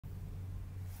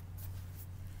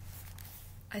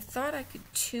I thought I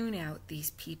could tune out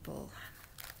these people,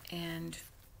 and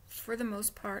for the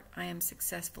most part, I am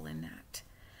successful in that.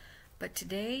 But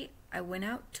today, I went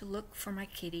out to look for my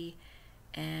kitty,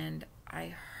 and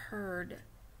I heard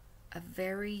a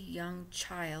very young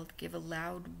child give a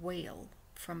loud wail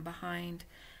from behind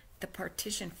the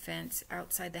partition fence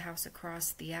outside the house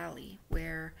across the alley,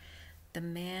 where the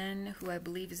man, who I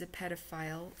believe is a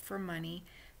pedophile for money,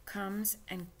 comes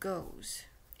and goes.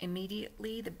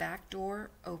 Immediately, the back door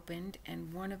opened,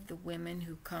 and one of the women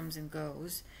who comes and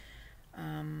goes,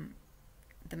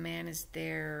 the man is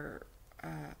there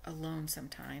alone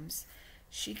sometimes.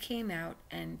 She came out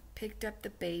and picked up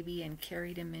the baby and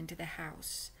carried him into the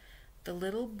house. The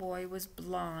little boy was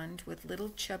blonde with little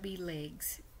chubby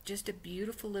legs, just a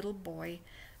beautiful little boy,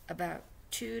 about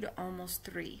 2 to almost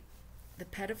 3. The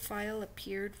pedophile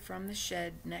appeared from the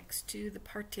shed next to the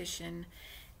partition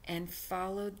and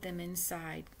followed them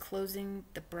inside, closing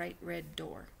the bright red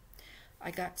door.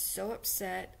 I got so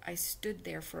upset I stood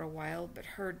there for a while but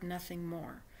heard nothing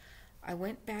more. I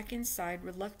went back inside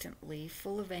reluctantly,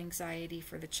 full of anxiety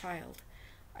for the child.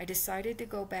 I decided to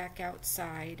go back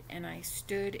outside, and I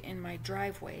stood in my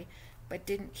driveway but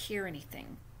didn't hear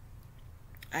anything.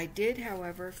 I did,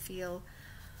 however, feel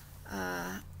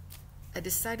a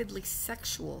decidedly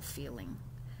sexual feeling.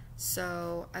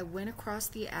 So I went across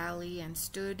the alley and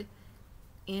stood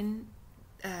in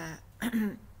the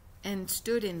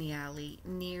alley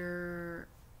nearer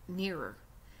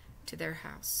to their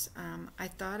house. I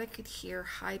thought I could hear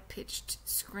high-pitched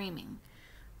screaming,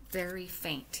 very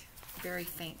faint,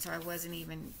 so I wasn't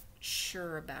even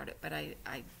sure about it, but I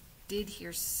did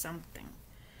hear something.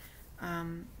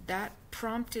 That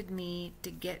prompted me to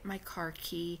get my car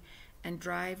key and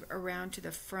drive around to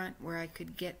the front where I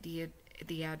could get the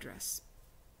address.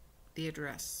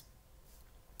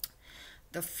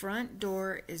 The front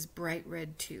door is bright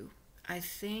red too. I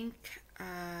think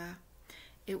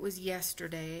it was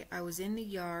yesterday. I was in the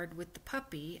yard with the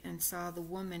puppy and saw the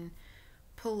woman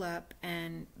pull up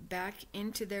and back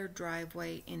into their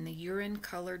driveway in the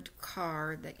urine-colored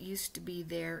car that used to be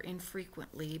there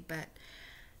infrequently, but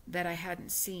that I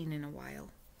hadn't seen in a while.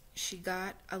 She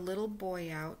got a little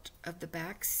boy out of the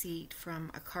back seat,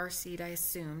 from a car seat I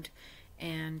assumed,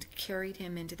 and carried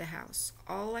him into the house.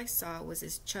 All I saw was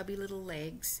his chubby little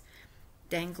legs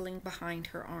dangling behind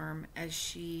her arm as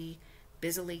she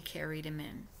busily carried him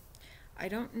in. I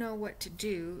don't know what to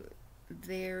do.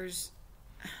 There's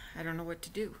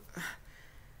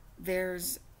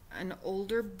an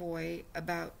older boy,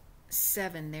 about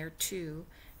 7, there too,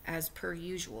 as per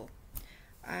usual.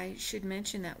 I should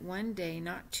mention that one day,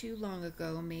 not too long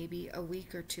ago, maybe a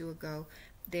week or two ago,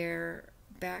 their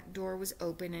back door was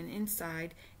open, and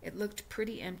inside it looked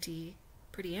pretty empty.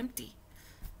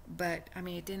 But, I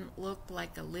mean, it didn't look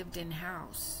like a lived-in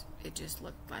house. It just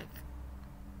looked like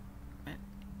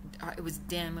it was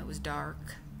dim, it was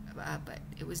dark, but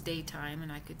it was daytime,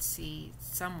 and I could see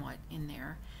somewhat in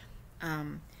there.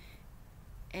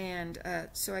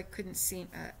 So I couldn't see.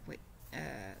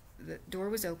 The door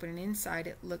was open, and inside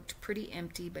it looked pretty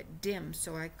empty but dim,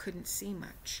 so I couldn't see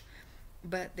much.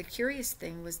 But the curious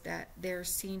thing was that there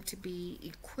seemed to be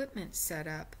equipment set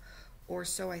up, or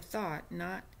so I thought,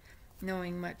 not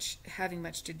having much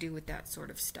to do with that sort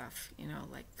of stuff,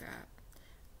 like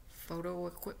photo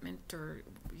equipment or,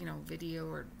 video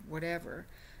or whatever.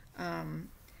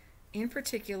 In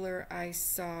particular, I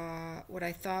saw what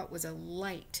I thought was a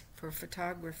light for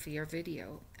photography or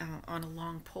video on a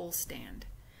long pole stand.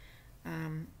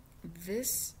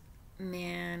 This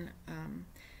man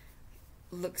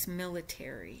looks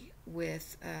military,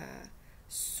 with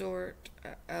sort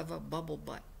of a bubble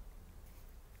butt.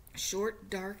 Short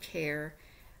dark hair.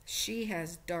 She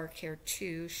has dark hair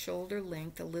too, shoulder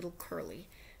length, a little curly.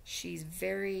 She's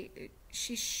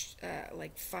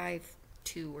like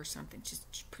 5'2" or something. She's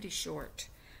pretty short.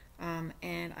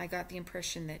 And I got the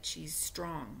impression that she's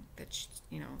strong, that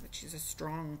she's a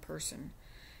strong person.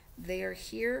 They are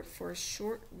here for a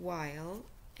short while,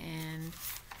 and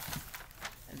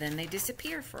then they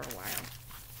disappear for a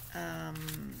while.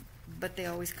 But they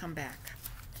always come back.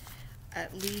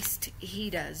 At least he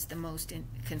does the most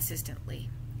consistently,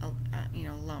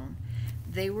 alone.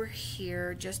 They were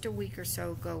here just a week or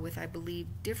so ago with, I believe,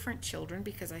 different children,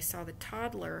 because I saw the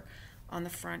toddler on the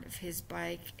front of his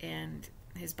bike and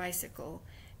his bicycle,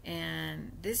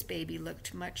 and this baby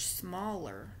looked much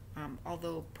smaller,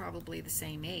 although probably the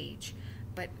same age,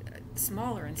 but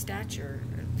smaller in stature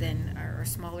or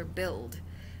smaller build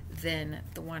than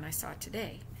the one I saw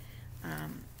today.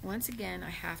 Once again, I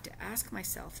have to ask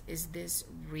myself, is this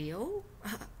real?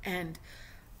 And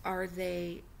are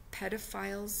they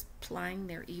pedophiles plying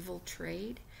their evil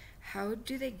trade? How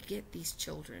do they get these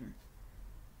children?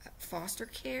 Foster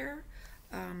care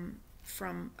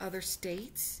from other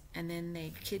states, and then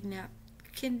they kidnap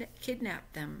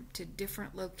them to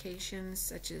different locations,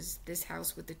 such as this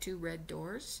house with the 2 red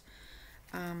doors.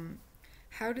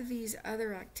 How do these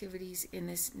other activities in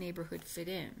this neighborhood fit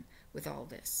in with all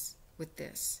this? With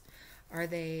this, are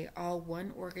they all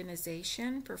one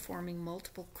organization performing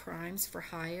multiple crimes for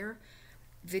hire,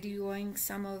 videoing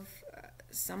some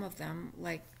of them,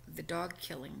 like the dog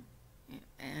killing?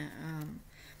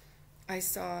 I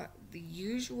saw the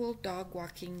usual dog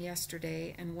walking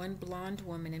yesterday, and one blonde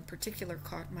woman in particular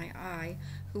caught my eye,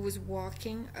 who was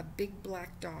walking a big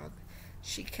black dog.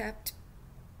 She kept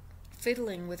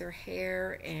fiddling with her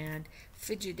hair and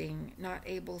fidgeting, not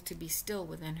able to be still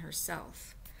within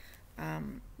herself.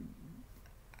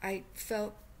 I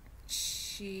felt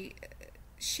she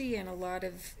and a lot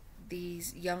of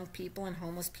these young people and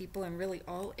homeless people, and really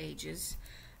all ages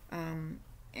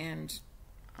and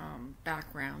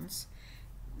backgrounds,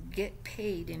 get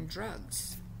paid in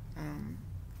drugs.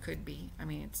 Could be. I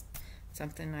mean, it's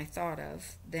something I thought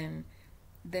of. Then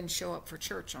show up for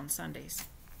church on Sundays.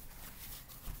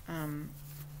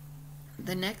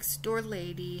 The next door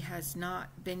lady has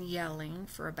not been yelling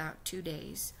for about 2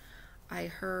 days. I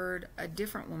heard a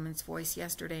different woman's voice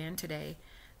yesterday and today.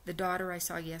 The daughter I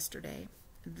saw yesterday.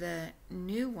 The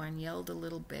new one yelled a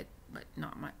little bit, but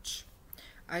not much.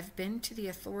 I've been to the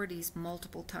authorities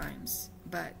multiple times,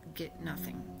 but get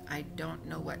nothing. I don't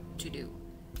know what to do.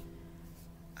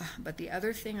 But the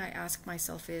other thing I ask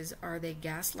myself is, are they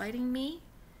gaslighting me?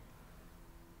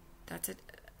 That's a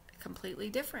completely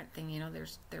different thing. You know,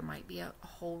 there might be a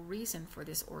whole reason for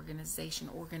this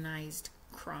organized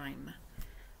crime.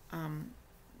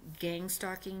 Gang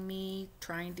stalking me,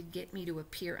 trying to get me to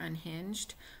appear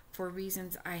unhinged for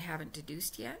reasons I haven't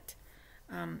deduced yet.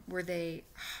 Were they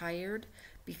hired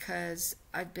because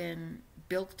I've been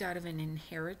bilked out of an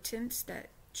inheritance that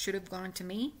should have gone to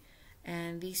me,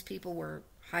 and these people were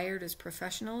hired as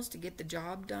professionals to get the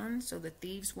job done so the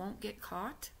thieves won't get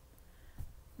caught?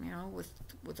 You know,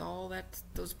 with all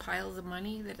those piles of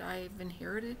money that I've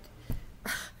inherited.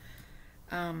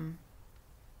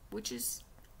 Which is,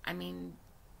 I mean,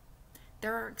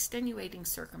 there are extenuating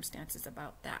circumstances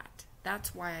about that.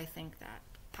 That's why I think that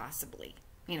possibly,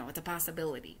 you know, it's a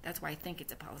possibility. That's why I think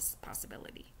it's a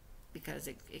possibility, because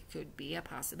it could be a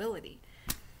possibility.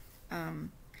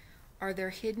 Are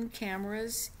there hidden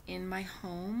cameras in my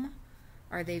home?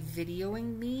 Are they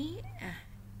videoing me?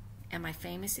 Am I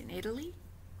famous in Italy?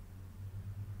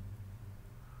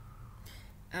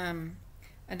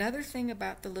 Another thing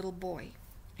about the little boy,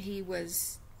 he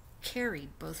was carried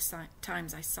both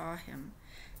times I saw him.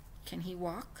 Can he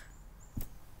walk?